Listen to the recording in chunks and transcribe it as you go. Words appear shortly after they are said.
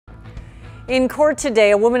In court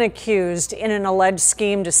today, a woman accused in an alleged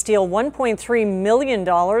scheme to steal $1.3 million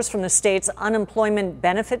from the state's unemployment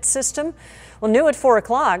benefit system. Well, new at 4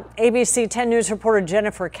 o'clock, ABC 10 News reporter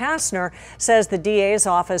Jennifer Kastner says the DA's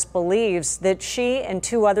office believes that she and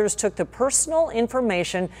two others took the personal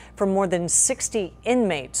information from more than 60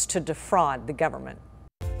 inmates to defraud the government.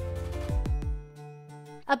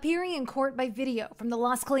 Appearing in court by video from the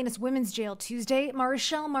Las Colinas Women's Jail Tuesday,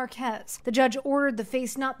 Marichelle Marquez. The judge ordered the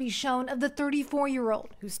face not be shown of the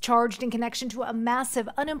 34-year-old who's charged in connection to a massive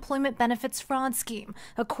unemployment benefits fraud scheme,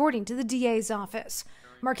 according to the DA's office.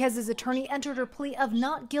 Marquez's attorney entered her plea of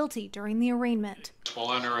not guilty during the arraignment.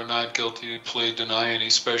 We'll enter a not guilty plea, deny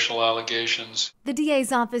any special allegations. The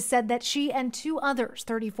DA's office said that she and two others,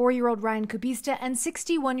 34-year-old Ryan Kubista and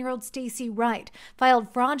 61-year-old Stacy Wright,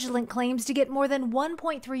 filed fraudulent claims to get more than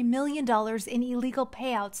 $1.3 million in illegal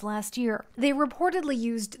payouts last year. They reportedly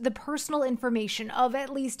used the personal information of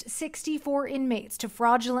at least 64 inmates to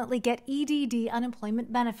fraudulently get EDD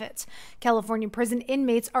unemployment benefits. California prison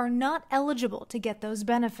inmates are not eligible to get those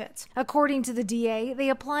benefits. According to the DA, they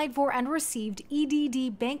applied for and received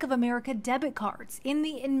EDD Bank of America debit cards in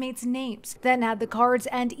the inmates' names, then had the cards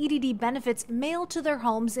and EDD benefits mailed to their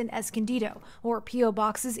homes in Escondido or P.O.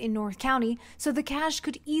 boxes in North County so the cash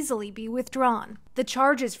could easily be withdrawn. The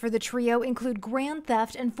charges for the trio include grand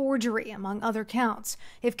theft and forgery, among other counts.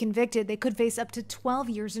 If convicted, they could face up to 12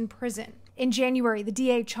 years in prison. In January, the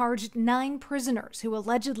DA charged 9 prisoners who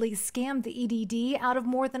allegedly scammed the EDD out of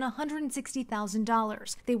more than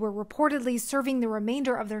 $160,000. They were reportedly serving the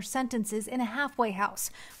remainder of their sentences in a halfway house,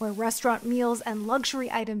 where restaurant meals and luxury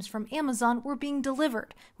items from Amazon were being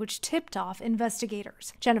delivered, which tipped off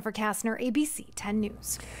investigators. Jennifer Kastner, ABC 10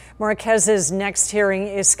 News. Marquez's next hearing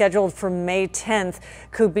is scheduled for May 10th.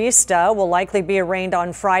 Kubista will likely be arraigned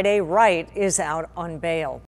on Friday. Wright is out on bail.